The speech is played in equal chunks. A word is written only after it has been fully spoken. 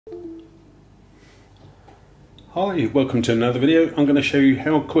Hi, welcome to another video. I'm going to show you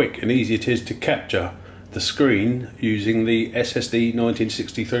how quick and easy it is to capture the screen using the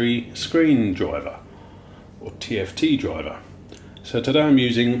SSD1963 screen driver or TFT driver. So today I'm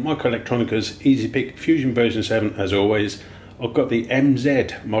using Microelectronica's EasyPic Fusion version 7 as always. I've got the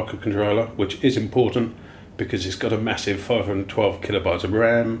MZ microcontroller, which is important because it's got a massive 512 kilobytes of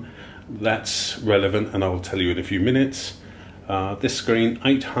RAM. That's relevant and I'll tell you in a few minutes. This screen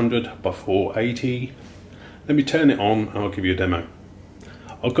 800 by 480. Let me turn it on and I'll give you a demo.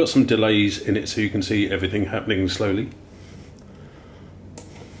 I've got some delays in it so you can see everything happening slowly.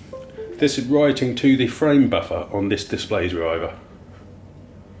 This is writing to the frame buffer on this display driver.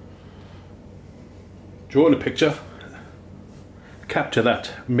 Drawing a picture, capture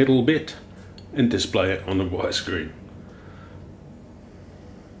that middle bit and display it on the white screen.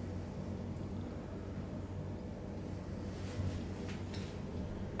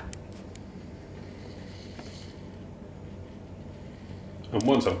 And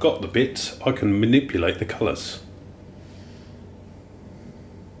once I've got the bits, I can manipulate the colours.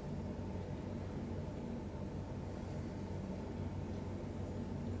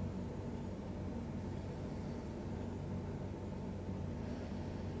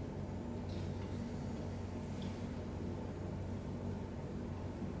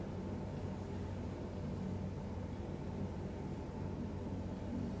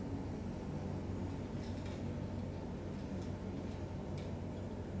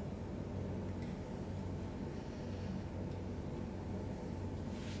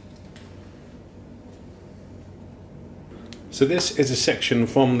 So this is a section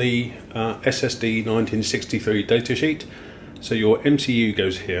from the SSD1963 datasheet. So your MCU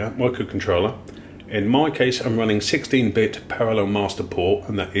goes here, microcontroller. In my case I'm running 16-bit parallel master port,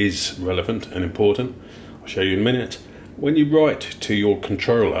 and that is relevant and important. I'll show you in a minute. When you write to your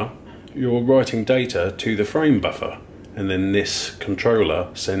controller, you're writing data to the frame buffer, and then this controller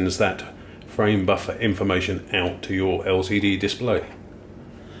sends that frame buffer information out to your LCD display.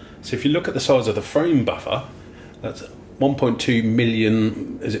 So if you look at the size of the frame buffer, that's 1.2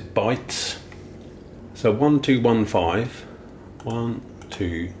 million, is it bytes? So 1215,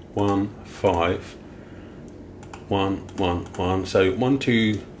 111, so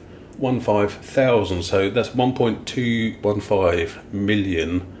 1215,000, so that's 1.215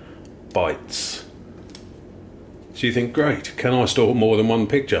 million bytes. So you think, great, can I store more than one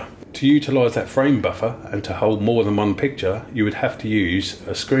picture? To utilise that frame buffer and to hold more than one picture, you would have to use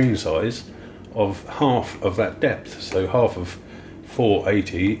a screen size of half of that depth. So half of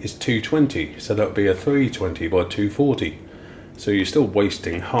 480 is 220, so that would be a 320 by 240. So you're still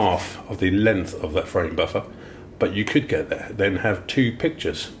wasting half of the length of that frame buffer, but you could get there, then have two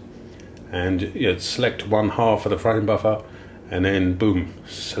pictures, and you'd select one half of the frame buffer and then boom,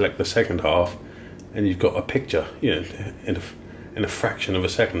 select the second half, and you've got a picture, in a fraction of a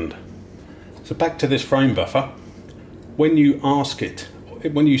second. So back to this frame buffer. When you ask it,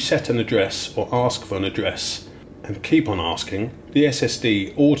 when you set an address or ask for an address and keep on asking, the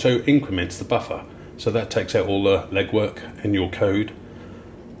SSD auto increments the buffer, so that takes out all the legwork in your code.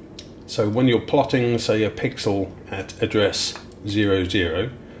 So when you're plotting, say, a pixel at address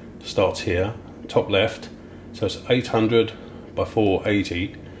 00, starts here, top left, so it's 800 by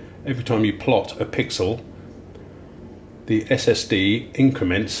 480. Every time you plot a pixel, the SSD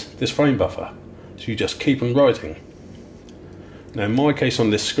increments this frame buffer, so you just keep on writing. Now in my case on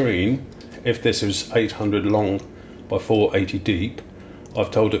this screen, if this is 800 long by 480 deep, I've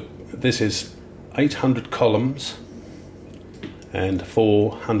told it this is 800 columns and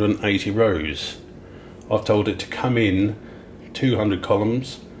 480 rows. I've told it to come in 200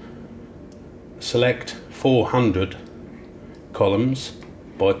 columns, select 400 columns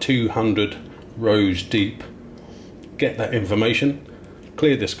by 200 rows deep, get that information,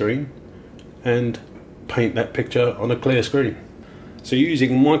 clear the screen, and paint that picture on a clear screen. So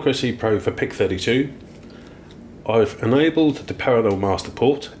using MikroC Pro for Pic32, I've enabled the parallel master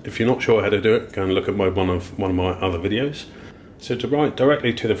port. If you're not sure how to do it, go and look at one of my other videos. So to write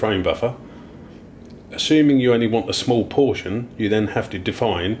directly to the frame buffer, assuming you only want a small portion, you then have to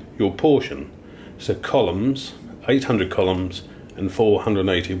define your portion. So columns, 800 columns and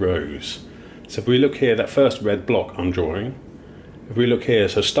 480 rows. So if we look here, that first red block I'm drawing, if we look here,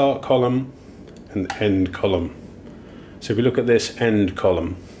 so start column and end column. So if we look at this end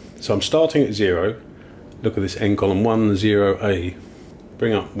column, so I'm starting at 0, look at this end column 10A,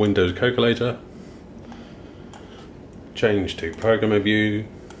 bring up Windows calculator, change to programmer view,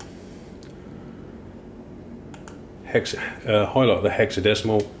 highlight the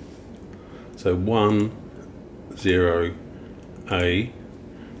hexadecimal, so 10A,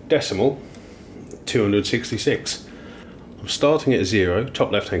 decimal, 266. I'm starting at 0,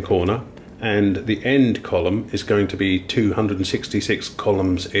 top left hand corner, and the end column is going to be 266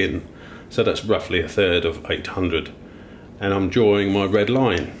 columns in. So that's roughly a third of 800. And I'm drawing my red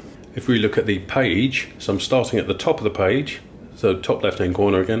line. If we look at the page, so I'm starting at the top of the page, so top left hand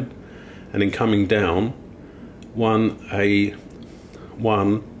corner again, and then coming down, 1A,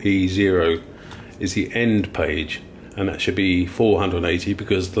 1E0 is the end page, and that should be 480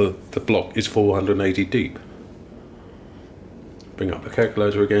 because the block is 480 deep. Bring up the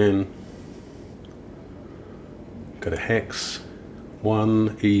calculator again, go to hex,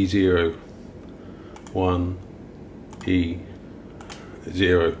 1E0,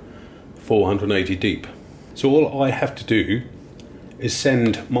 1E0, 480 deep. So all I have to do is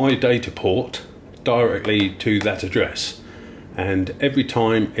send my data port directly to that address, and every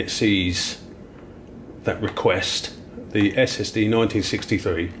time it sees that request, the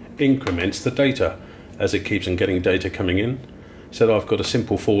SSD1963 increments the data as it keeps on getting data coming in. So I've got a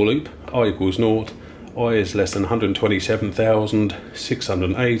simple for loop, I equals 0, I is less than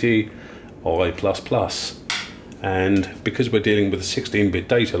 127,680, I plus plus. And because we're dealing with a 16-bit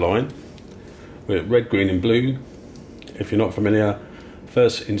data line, we're at red, green and blue. If you're not familiar,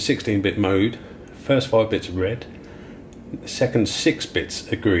 first in 16-bit mode, first 5 bits are red, the second 6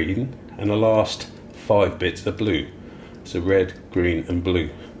 bits are green, and the last 5 bits are blue. So red, green and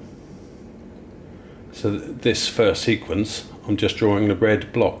blue. So this first sequence, I'm just drawing the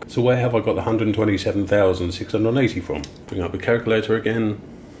red block. So where have I got the 127,680 from? Bring up the calculator again.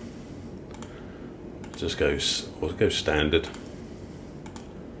 Just go standard.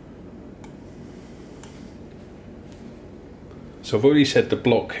 So I've already said the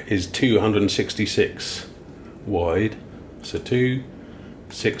block is 266 wide. So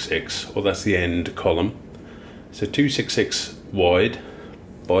 266, or that's the end column. So 266 wide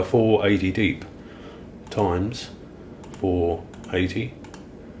by 480 deep times 480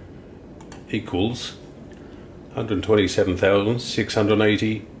 equals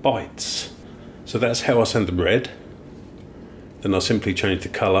 127,680 bytes. So that's how I send the red. Then I simply change the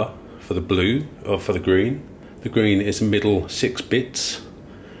colour for the blue, or for the green. The green is middle 6 bits.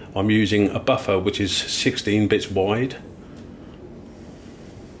 I'm using a buffer which is 16 bits wide.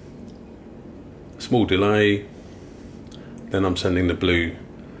 Small delay. Then I'm sending the blue.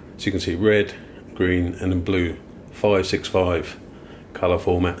 So you can see red, green and then blue. 565 colour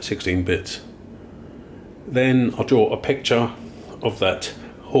format, 16 bits. Then I'll draw a picture of that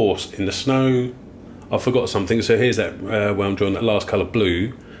horse in the snow. I forgot something, so here's that where I'm drawing that last colour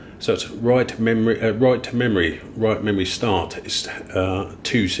blue. So it's write memory start is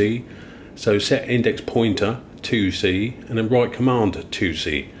 2C. So set index pointer 2C and then write command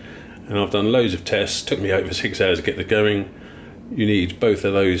 2C. And I've done loads of tests, took me over 6 hours to get the going. You need both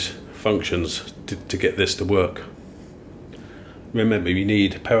of those functions to get this to work. Remember, you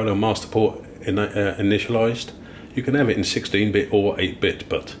need parallel master port initialized. You can have it in 16-bit or 8-bit,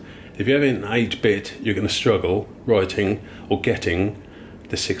 but if you have it in 8-bit, you're going to struggle writing or getting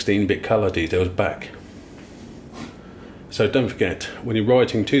the 16-bit color details back. So don't forget, when you're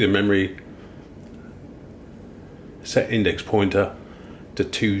writing to the memory, set index pointer to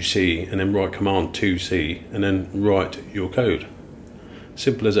 2C and then write command 2C and then write your code.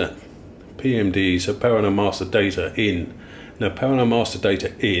 Simple as that. PMD, so parallel master data in. Now parallel master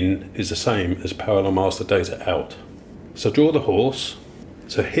data in is the same as parallel master data out. So draw the horse.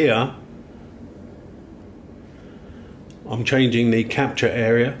 So here I'm changing the capture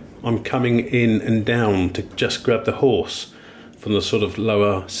area. I'm coming in and down to just grab the horse from the sort of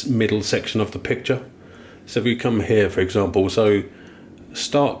lower middle section of the picture. So if we come here, for example, so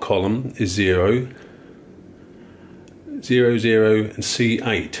start column is 0, 0, 0 and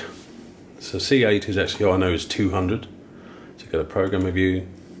C8. So C8 is actually, I know, is 200. So go to programmer view,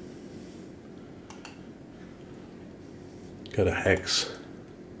 go to hex,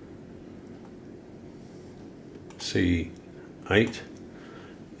 C8.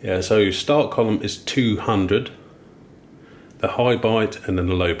 Yeah, so start column is 200, the high byte and then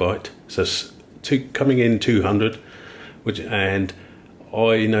the low byte. So coming in 200, and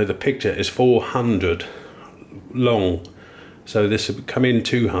I know the picture is 400 long. So this would come in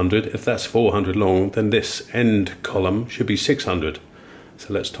 200. If that's 400 long, then this end column should be 600.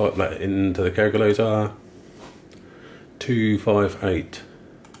 So let's type that into the calculator. 258.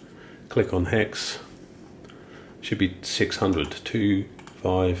 Click on hex. Should be 600.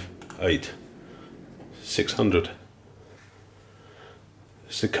 258. 600.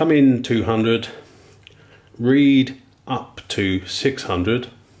 So come in 200. Read up to 600.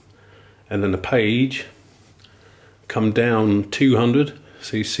 And then the page. Come down 200,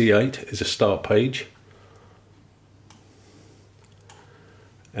 See, C8 is a start page,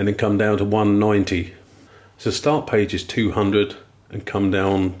 and then come down to 190. So start page is 200 and come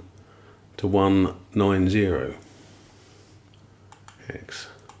down to 190. X.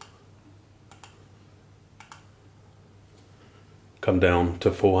 Come down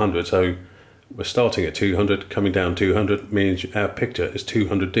to 400. So we're starting at 200, coming down 200 means our picture is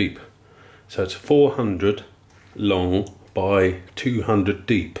 200 deep. So it's 400 long by 200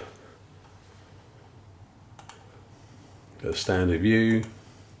 deep. Got a standard view.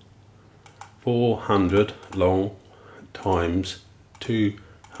 400 long times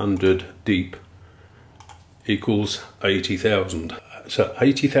 200 deep equals 80,000. So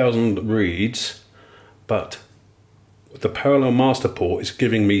 80,000 reads, but the parallel master port is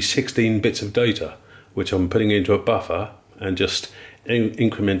giving me 16 bits of data, which I'm putting into a buffer and just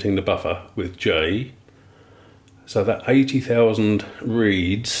incrementing the buffer with J. So that 80,000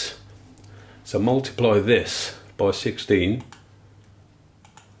 reads, so multiply this by 16,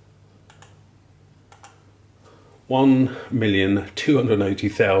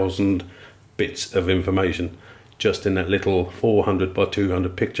 1,280,000 bits of information just in that little 400 by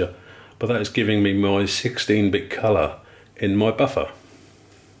 200 picture. But that is giving me my 16-bit color in my buffer.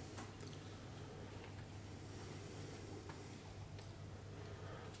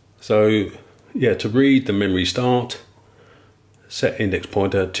 So yeah, to read the memory start, set index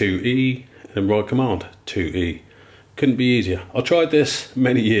pointer 2E and write command 2E. Couldn't be easier. I tried this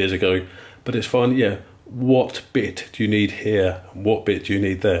many years ago, but it's fine. Yeah, what bit do you need here? What bit do you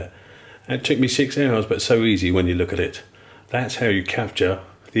need there? And it took me 6 hours, but so easy when you look at it. That's how you capture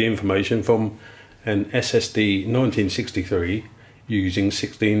the information from an SSD1963 using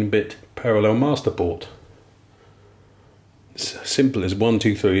 16-bit parallel master port. It's simple as 1,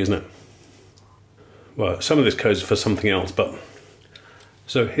 2, 3, isn't it? Well, some of this code is for something else, but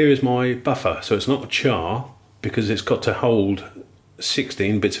so here is my buffer. So it's not a char because it's got to hold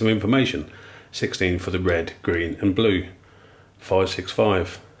 16 bits of information. 16 for the red, green and blue.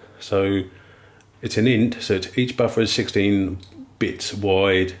 565. So it's an int, so each buffer is 16 bits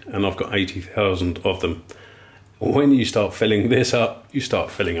wide and I've got 80,000 of them. When you start filling this up, you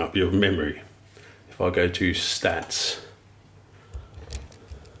start filling up your memory. If I go to stats,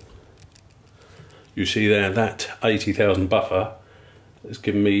 you see there that 80,000 buffer has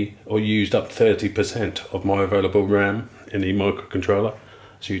given me or used up 30% of my available RAM in the microcontroller.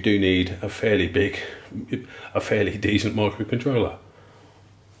 So you do need a fairly decent microcontroller.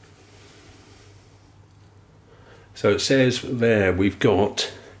 So it says there we've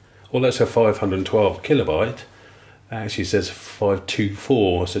got, well, that's a 512 kilobyte. It actually says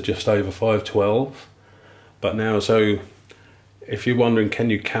 524, so just over 512. But now, so if you're wondering,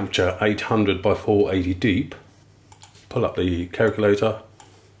 can you capture 800 by 480 deep? Pull up the calculator.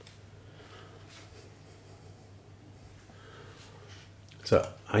 So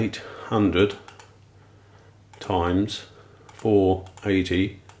 800 times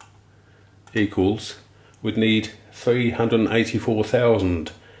 480 equals, would need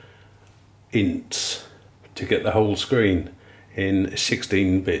 384,000 ints to get the whole screen in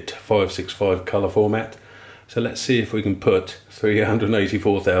 16-bit 565 color format. So let's see if we can put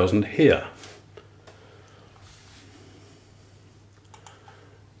 384,000 here.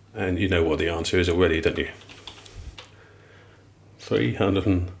 And you know what the answer is already, don't you?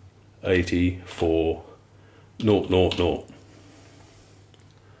 384, 000.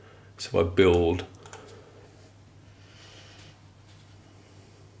 So I build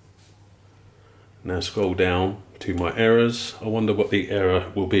now, scroll down to my errors. I wonder what the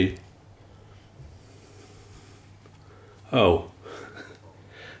error will be. Oh,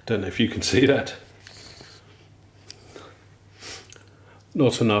 don't know if you can see that.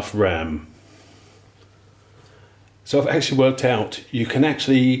 Not enough RAM. So I've actually worked out you can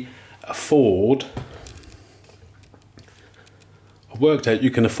actually afford, you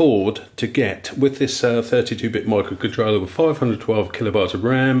can afford to get, with this 32-bit microcontroller with 512 kilobytes of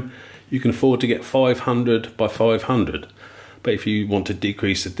RAM, you can afford to get 500 by 500. But if you want to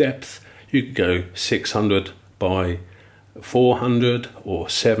decrease the depth, you could go 600 by 400 or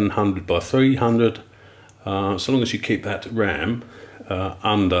 700 by 300. So long as you keep that RAM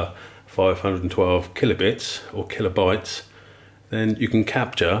under 512 kilobits or kilobytes, then you can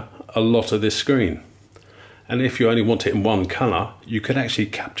capture a lot of this screen. And if you only want it in one color, you can actually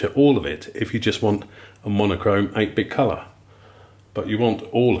capture all of it if you just want a monochrome 8-bit color. But you want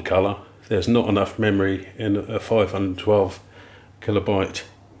all the color. There's not enough memory in a 512 kilobyte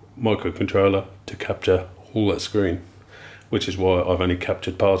microcontroller to capture all that screen, which is why I've only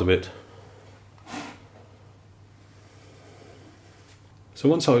captured part of it. So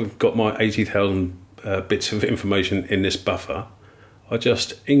once I've got my 80,000 bits of information in this buffer, I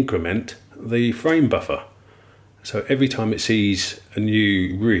just increment the frame buffer. So every time it sees a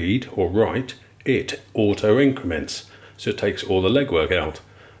new read or write, it auto increments. So it takes all the legwork out.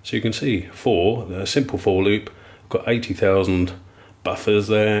 So you can see a simple for loop, I've got 80,000 buffers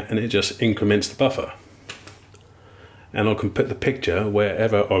there, and it just increments the buffer. And I can put the picture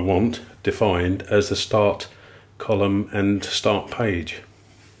wherever I want, defined as the start column and start page.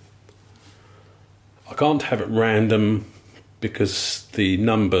 I can't have it random because the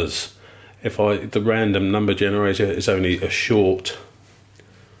numbers, the random number generator is only a short.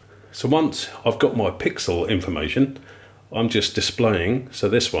 So once I've got my pixel information, I'm just displaying, so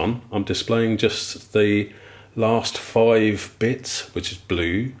this one, I'm displaying just the last 5 bits, which is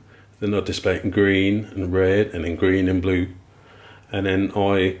blue. Then I display it in green and red, and in green and blue. And then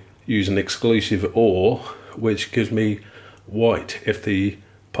I use an exclusive OR, which gives me white. If the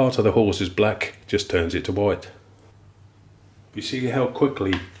part of the horse is black, it just turns it to white. You see how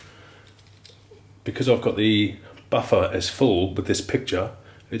quickly, because I've got the buffer as full with this picture,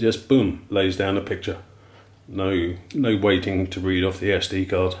 it just boom, lays down a picture. No waiting to read off the SD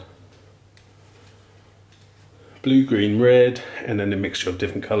card. Blue, green, red, and then a mixture of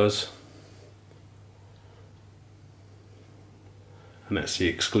different colours. And that's the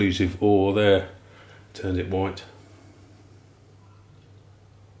exclusive OR there, turns it white.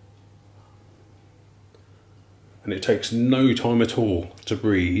 And it takes no time at all to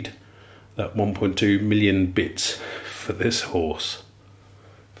read that 1.2 million bits for this horse.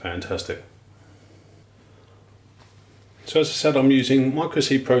 Fantastic. So as I said, I'm using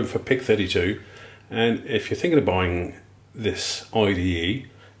MikroC Pro for Pic32, and if you're thinking of buying this IDE,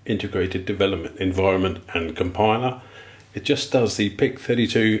 Integrated Development Environment and Compiler, it just does the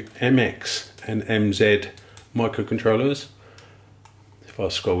Pic32 MX and MZ microcontrollers. If I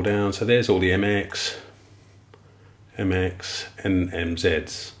scroll down, so there's all the MX and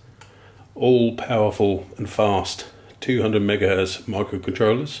MZs. All powerful and fast 200 megahertz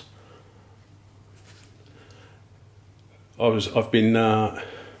microcontrollers. I've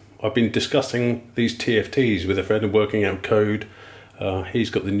been discussing these TFTs with a friend and working out code. He's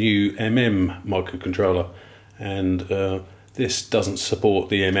got the new microcontroller, and this doesn't support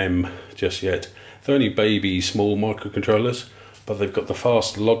the just yet. They're only baby small microcontrollers, but they've got the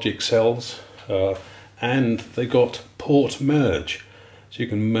fast logic cells, and they got port merge. So you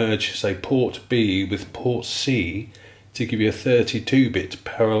can merge, say, port B with port C to give you a 32-bit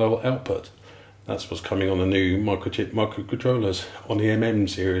parallel output. That's what's coming on the new Microchip microcontrollers on the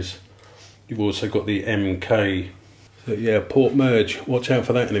series. You've also got the MK. So yeah, port merge, watch out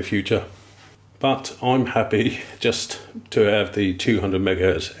for that in the future. But I'm happy just to have the 200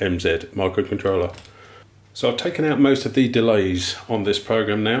 megahertz MZ microcontroller. So I've taken out most of the delays on this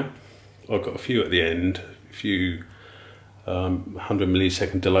program now. I've got a few at the end, a few 100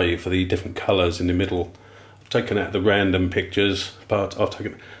 millisecond delay for the different colours in the middle. I've taken out the random pictures, but I've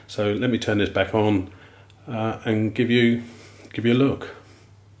taken. So let me turn this back on and give you a look.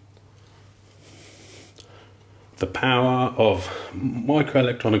 The power of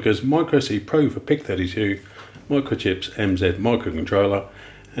Microelectronica's MikroC Pro for Pic32, Microchip's MZ microcontroller,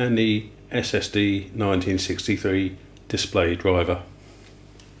 and the SSD1963 display driver.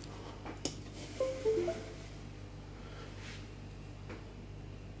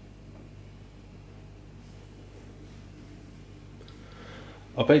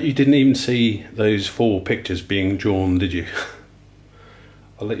 I bet you didn't even see those 4 pictures being drawn, did you?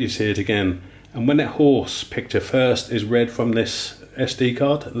 I'll let you see it again. And when that horse picture first is read from this SD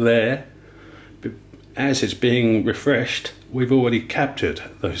card there, as it's being refreshed, we've already captured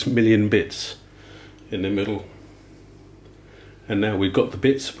those million bits in the middle. And now we've got the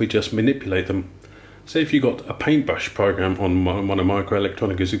bits, we just manipulate them. So if you've got a paintbrush program on one of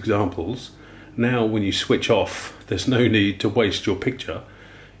Microelectronica's examples, now when you switch off, there's no need to waste your picture.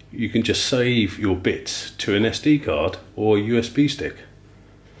 You can just save your bits to an SD card or a USB stick.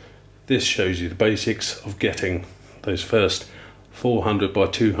 This shows you the basics of getting those first 400 by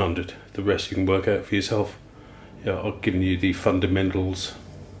 200. The rest you can work out for yourself. Yeah, I've given you the fundamentals.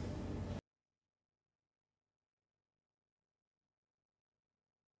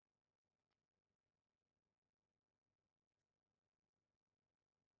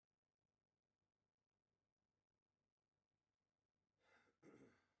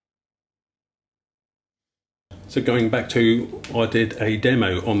 So going back to, I did a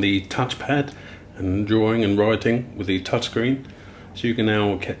demo on the touchpad and drawing and writing with the touchscreen. So you can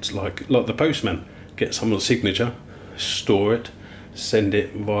now get, like the postman, get someone's signature, store it, send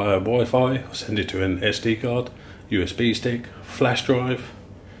it via Wi-Fi, or send it to an SD card, USB stick, flash drive.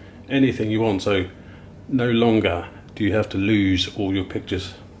 anything you want, so no longer do you have to lose all your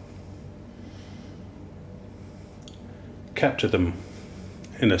pictures. Capture them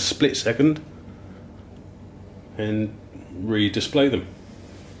in a split second and re-display them.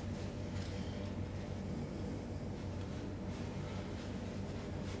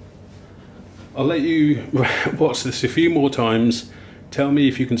 I'll let you watch this a few more times. Tell me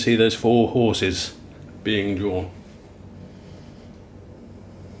if you can see those 4 horses being drawn.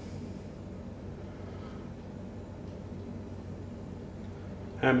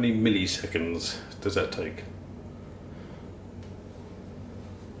 How many milliseconds does that take?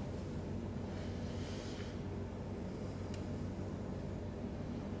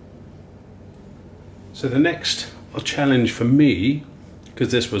 So the next challenge for me,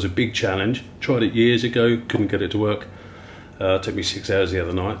 because this was a big challenge, tried it years ago, couldn't get it to work, took me 6 hours the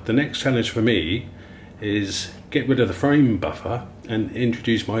other night. The next challenge for me is get rid of the frame buffer and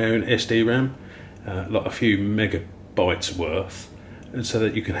introduce my own SD RAM, like a few megabytes worth, and so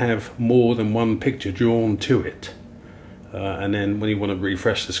that you can have more than one picture drawn to it. And then when you want to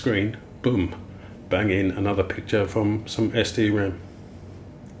refresh the screen, boom, bang in another picture from some SD RAM.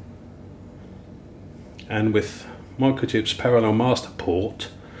 And with Microchip's parallel master port,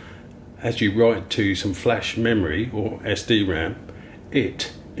 as you write to some flash memory or SD RAM,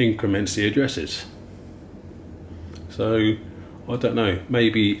 it increments the addresses. So I don't know,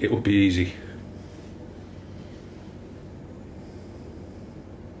 maybe it will be easy.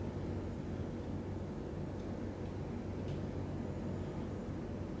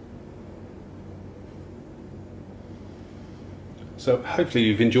 So hopefully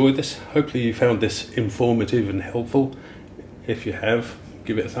you've enjoyed this, hopefully you found this informative and helpful. If you have,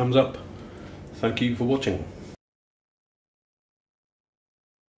 give it a thumbs up. Thank you for watching.